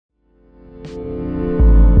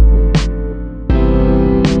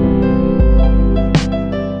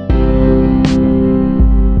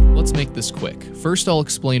First, I'll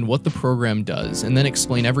explain what the program does, and then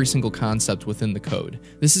explain every single concept within the code.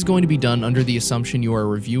 This is going to be done under the assumption you are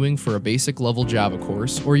reviewing for a basic level Java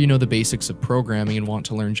course, or you know the basics of programming and want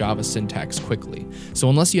to learn Java syntax quickly. So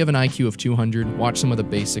unless you have an IQ of 200, watch some of the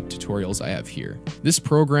basic tutorials I have here. This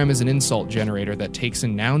program is an insult generator that takes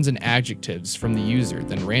in nouns and adjectives from the user,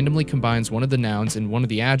 then randomly combines one of the nouns and one of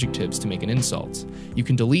the adjectives to make an insult. You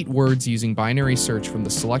can delete words using binary search from the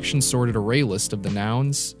selection sorted array list of the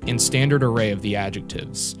nouns and standard array of the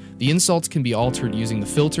adjectives. The insults can be altered using the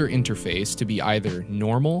filter interface to be either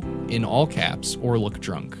normal, in all caps, or look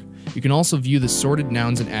drunk. You can also view the sorted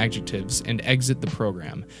nouns and adjectives and exit the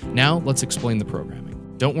program. Now let's explain the programming.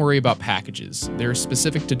 Don't worry about packages, they're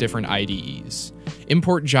specific to different IDEs.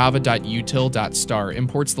 Import java.util.star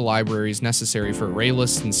imports the libraries necessary for array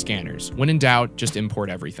lists and scanners. When in doubt, just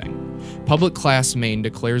import everything. Public class main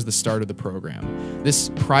declares the start of the program.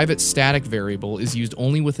 This private static variable is used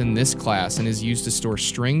only within this class and is used to store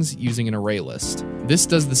strings using an array list. This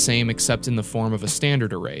does the same except in the form of a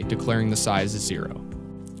standard array, declaring the size as 0.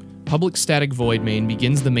 Public static void main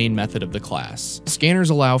begins the main method of the class. Scanners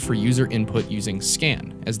allow for user input using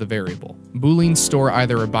scan as the variable. Booleans store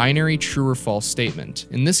either a binary true or false statement.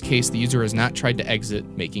 In this case, the user has not tried to exit,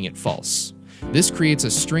 making it false. This creates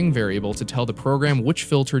a string variable to tell the program which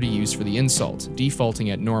filter to use for the insult,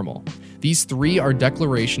 defaulting at normal. These three are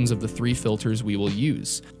declarations of the three filters we will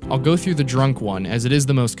use. I'll go through the drunk one as it is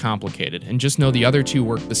the most complicated, and just know the other two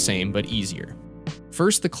work the same but easier.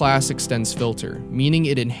 First, the class extends filter, meaning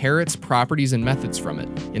it inherits properties and methods from it.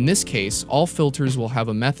 In this case, all filters will have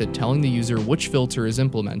a method telling the user which filter is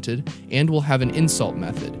implemented, and will have an insult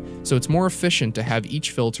method, so it's more efficient to have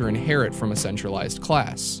each filter inherit from a centralized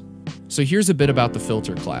class. So here's a bit about the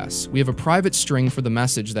filter class. We have a private string for the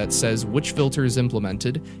message that says which filter is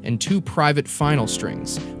implemented, and two private final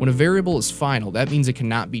strings. When a variable is final, that means it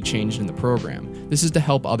cannot be changed in the program. This is to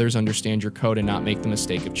help others understand your code and not make the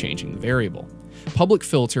mistake of changing the variable. Public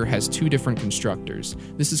filter has two different constructors.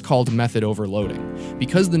 This is called method overloading.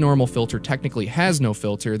 Because the normal filter technically has no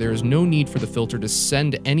filter, there is no need for the filter to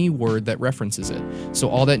send any word that references it. So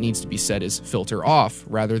all that needs to be said is filter off,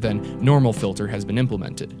 rather than normal filter has been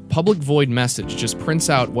implemented. Public void message just prints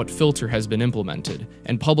out what filter has been implemented,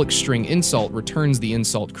 and public string insult returns the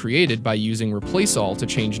insult created by using replace all to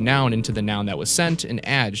change noun into the noun that was sent and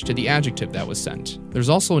adj to the adjective that was sent. There's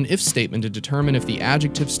also an if statement to determine if the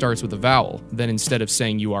adjective starts with a vowel, then instead of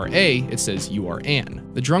saying you are a, it says you are an.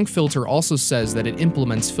 The drunk filter also says that it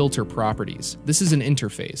implements filter properties. This is an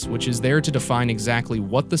interface, which is there to define exactly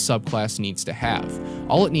what the subclass needs to have.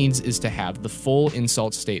 All it needs is to have the full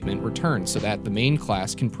insult statement returned so that the main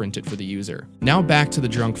class can print it for the user. Now back to the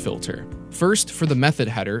drunk filter. First, for the method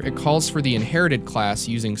header, it calls for the inherited class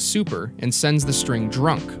using super and sends the string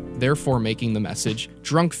drunk, therefore making the message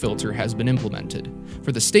drunk filter has been implemented.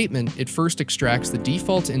 For the statement, it first extracts the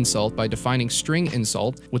default insult by defining string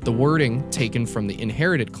insult with the wording taken from the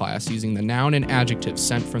inherited class using the noun and adjective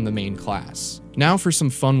sent from the main class. Now for some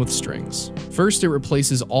fun with strings. First, it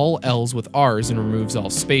replaces all L's with R's and removes all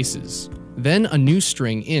spaces. Then a new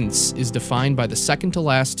string ints is defined by the second to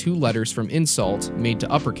last two letters from insult made to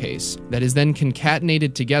uppercase that is then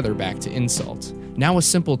concatenated together back to insult. Now a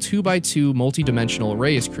simple 2x2 multi-dimensional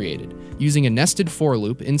array is created. Using a nested for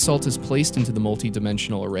loop, insult is placed into the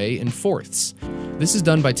multi-dimensional array in fourths. This is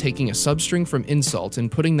done by taking a substring from insult and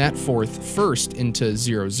putting that fourth first into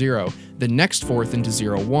 0, 0, then next fourth into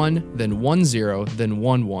 0, 1, then 1, 0, then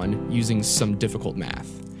 1, 1, using some difficult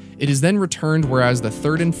math. It is then returned, whereas the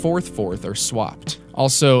third and fourth are swapped.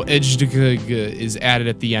 Also, is added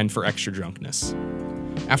at the end for extra drunkenness.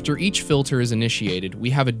 After each filter is initiated,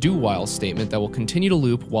 we have a do-while statement that will continue to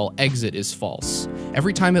loop while exit is false.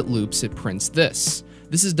 Every time it loops, it prints this.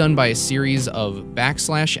 This is done by a series of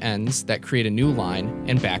 \n's that create a new line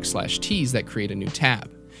and \t's that create a new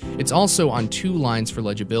tab. It's also on two lines for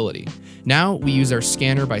legibility. Now we use our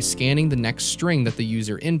scanner by scanning the next string that the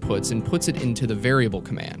user inputs and puts it into the variable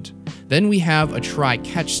command. Then we have a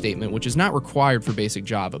try-catch statement, which is not required for basic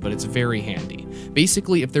Java, but it's very handy.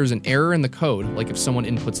 Basically, if there's an error in the code, like if someone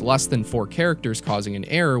inputs less than 4 characters causing an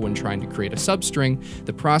error when trying to create a substring,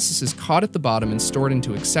 the process is caught at the bottom and stored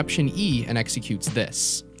into exception E and executes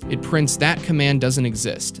this. It prints that command doesn't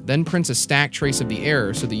exist, then prints a stack trace of the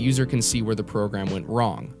error so the user can see where the program went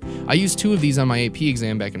wrong. I used 2 of these on my AP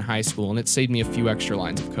exam back in high school, and it saved me a few extra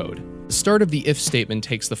lines of code. The start of the if statement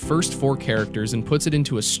takes the first 4 characters and puts it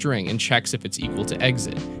into a string and checks if it's equal to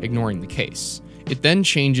exit, ignoring the case. It then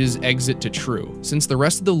changes exit to true. Since the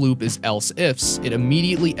rest of the loop is else ifs, it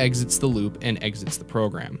immediately exits the loop and exits the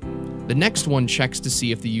program. The next one checks to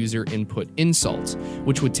see if the user input insult,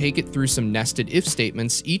 which would take it through some nested if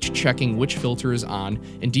statements, each checking which filter is on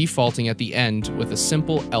and defaulting at the end with a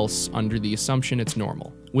simple else under the assumption it's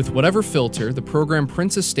normal. With whatever filter, the program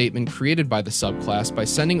prints a statement created by the subclass by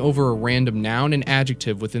sending over a random noun and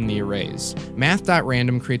adjective within the arrays.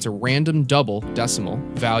 Math.random creates a random double decimal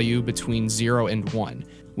value between 0 and 1.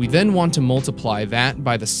 We then want to multiply that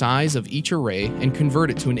by the size of each array and convert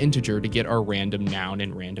it to an integer to get our random noun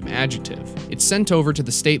and random adjective. It's sent over to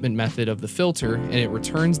the statement method of the filter and it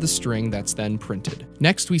returns the string that's then printed.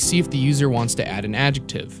 Next, we see if the user wants to add an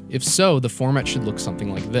adjective. If so, the format should look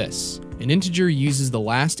something like this. An integer uses the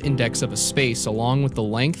last index of a space along with the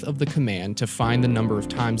length of the command to find the number of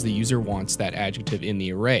times the user wants that adjective in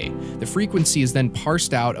the array. The frequency is then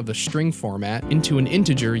parsed out of the string format into an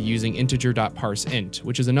integer using integer.parseInt,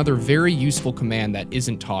 which is another very useful command that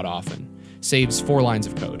isn't taught often. Saves 4 lines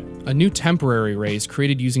of code. A new temporary array is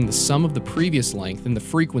created using the sum of the previous length and the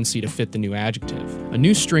frequency to fit the new adjective. A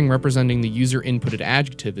new string representing the user inputted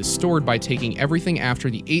adjective is stored by taking everything after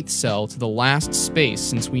the 8th cell to the last space,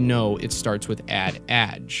 since we know it starts with add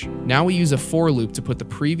adj. Now we use a for loop to put the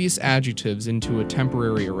previous adjectives into a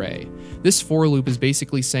temporary array. This for loop is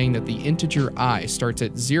basically saying that the integer I starts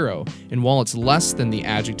at 0, and while it's less than the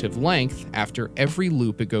adjective length, after every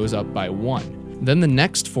loop it goes up by 1. Then the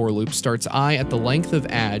next for loop starts I at the length of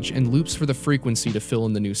adj and loops for the frequency to fill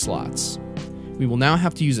in the new slots. We will now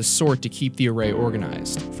have to use a sort to keep the array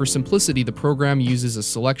organized. For simplicity, the program uses a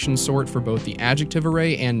selection sort for both the adjective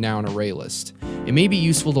array and noun array list. It may be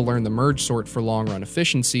useful to learn the merge sort for long-run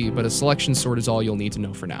efficiency, but a selection sort is all you'll need to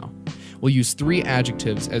know for now. We'll use 3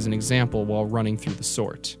 adjectives as an example while running through the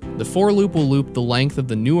sort. The for loop will loop the length of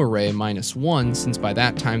the new array minus 1, since by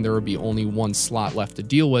that time there will be only 1 slot left to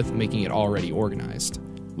deal with, making it already organized.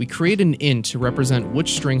 We create an int to represent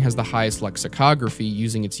which string has the highest lexicography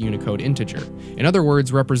using its Unicode integer, in other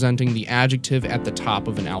words, representing the adjective at the top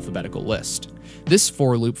of an alphabetical list. This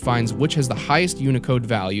for loop finds which has the highest Unicode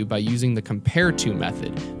value by using the compareTo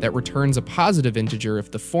method that returns a positive integer if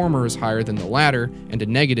the former is higher than the latter, and a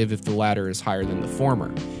negative if the latter is higher than the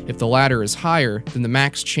former. If the latter is higher, then the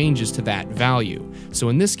max changes to that value. So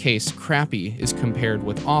in this case, crappy is compared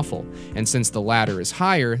with awful, and since the latter is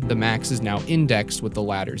higher, the max is now indexed with the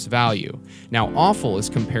latter's value. Now awful is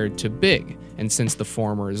compared to big, and since the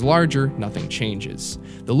former is larger, nothing changes.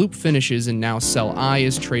 The loop finishes and now cell I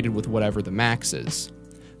is traded with whatever the max is.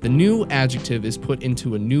 The new adjective is put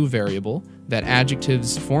into a new variable. That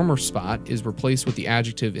adjective's former spot is replaced with the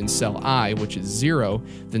adjective in cell I, which is 0,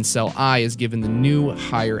 then cell I is given the new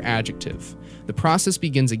higher adjective. The process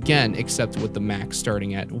begins again, except with the max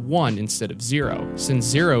starting at 1 instead of 0, since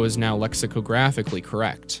 0 is now lexicographically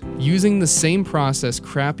correct. Using the same process,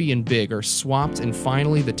 crappy and big are swapped, and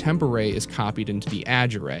finally the temp array is copied into the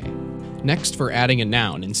adj array. Next, for adding a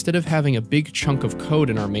noun, instead of having a big chunk of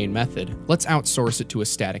code in our main method, let's outsource it to a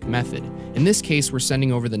static method. In this case, we're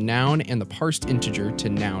sending over the noun and the parsed integer to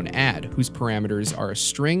noun add, whose parameters are a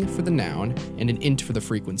string for the noun and an int for the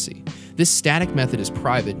frequency. This static method is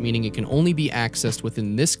private, meaning it can only be accessed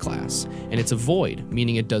within this class, and it's a void,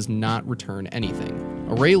 meaning it does not return anything.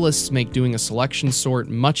 Array lists make doing a selection sort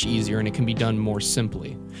much easier, and it can be done more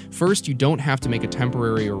simply. First, you don't have to make a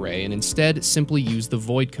temporary array, and instead simply use the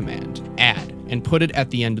void command, add, and put it at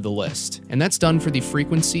the end of the list. And that's done for the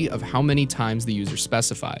frequency of how many times the user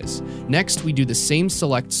specifies. Next, we do the same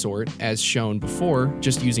select sort as shown before,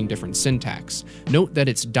 just using different syntax. Note that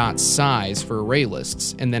it's .size for array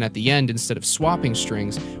lists, and then at the end, instead of swapping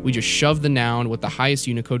strings, we just shove the noun with the highest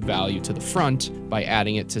Unicode value to the front by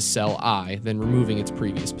adding it to cell I, then removing its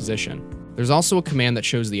previous position. There's also a command that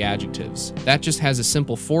shows the adjectives. That just has a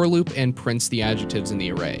simple for loop and prints the adjectives in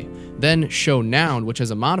the array. Then show noun, which has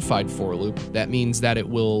a modified for loop. That means that it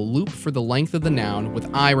will loop for the length of the noun, with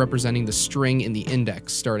I representing the string in the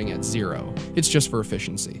index starting at 0. It's just for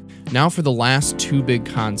efficiency. Now for the last 2 big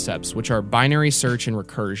concepts, which are binary search and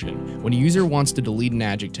recursion. When a user wants to delete an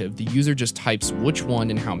adjective, the user just types which one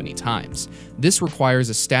and how many times. This requires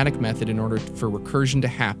a static method in order for recursion to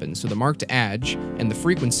happen, so the marked adj and the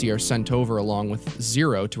frequency are sent over along with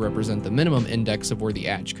 0 to represent the minimum index of where the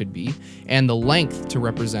adj could be, and the length to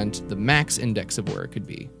represent the max index of where it could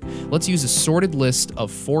be. Let's use a sorted list of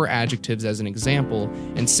 4 adjectives as an example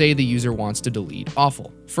and say the user wants to delete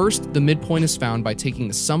awful. First, the midpoint is found by taking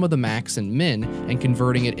the sum of the max and min and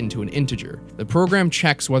converting it into an integer. The program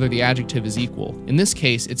checks whether the adjective is equal. In this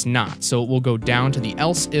case, it's not, so it will go down to the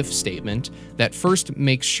else if statement that first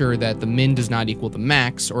makes sure that the min does not equal the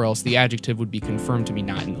max, or else the adjective would be confirmed to be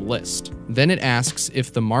not in the list. Then it asks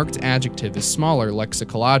if the marked adjective is smaller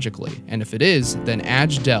lexicologically, and if it is, then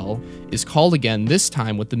adjDel is called again, this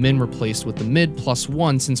time with the min replaced with the mid plus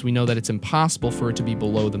 1, since we know that it's impossible for it to be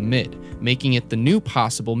below the mid, making it the new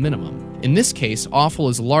possible minimum. In this case, awful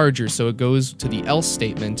is larger, so it goes to the else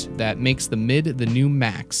statement that makes the mid the new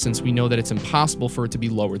max, since we know that it's impossible for it to be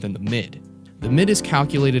lower than the mid. The mid is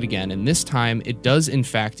calculated again, and this time it does in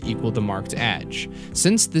fact equal the marked adj.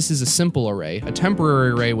 Since this is a simple array, a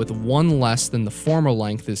temporary array with 1 less than the formal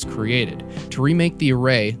length is created. To remake the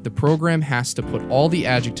array, the program has to put all the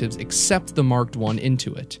adjectives except the marked one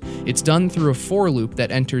into it. It's done through a for loop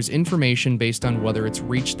that enters information based on whether it's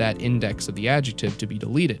reached that index of the adjective to be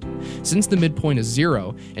deleted. Since the midpoint is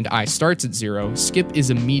 0 and I starts at 0, skip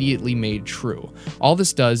is immediately made true. All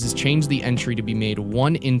this does is change the entry to be made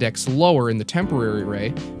 1 index lower in the temporary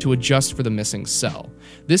array to adjust for the missing cell.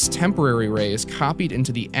 This temporary array is copied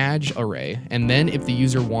into the adj array, and then if the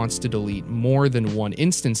user wants to delete more than 1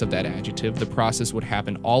 instance of that adjective, the process would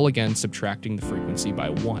happen all again, subtracting the frequency by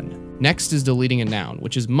 1. Next is deleting a noun,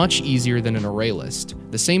 which is much easier than an array list.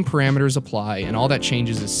 The same parameters apply, and all that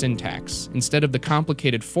changes is syntax. Instead of the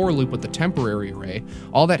complicated for loop with the temporary array,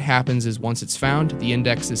 all that happens is once it's found, the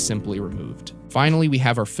index is simply removed. Finally, we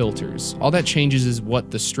have our filters. All that changes is what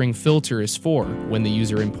the string filter is for when the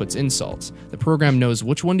user inputs insults. The program knows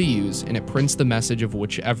which one to use, and it prints the message of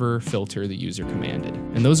whichever filter the user commanded.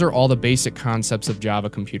 And those are all the basic concepts of Java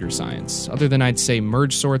computer science, other than I'd say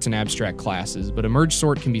merge sorts and abstract classes, but a merge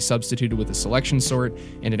sort can be substituted with a selection sort,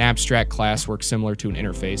 and an abstract class works similar to an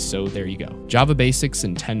interface, so there you go. Java basics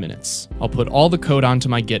in 10 minutes. I'll put all the code onto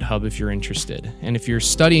my GitHub if you're interested, and if you're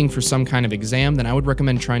studying for some kind of exam, then I would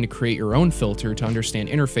recommend trying to create your own filter to understand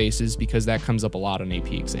interfaces, because that comes up a lot on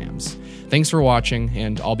AP exams. Thanks for watching,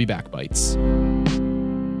 and I'll be back, Bytes.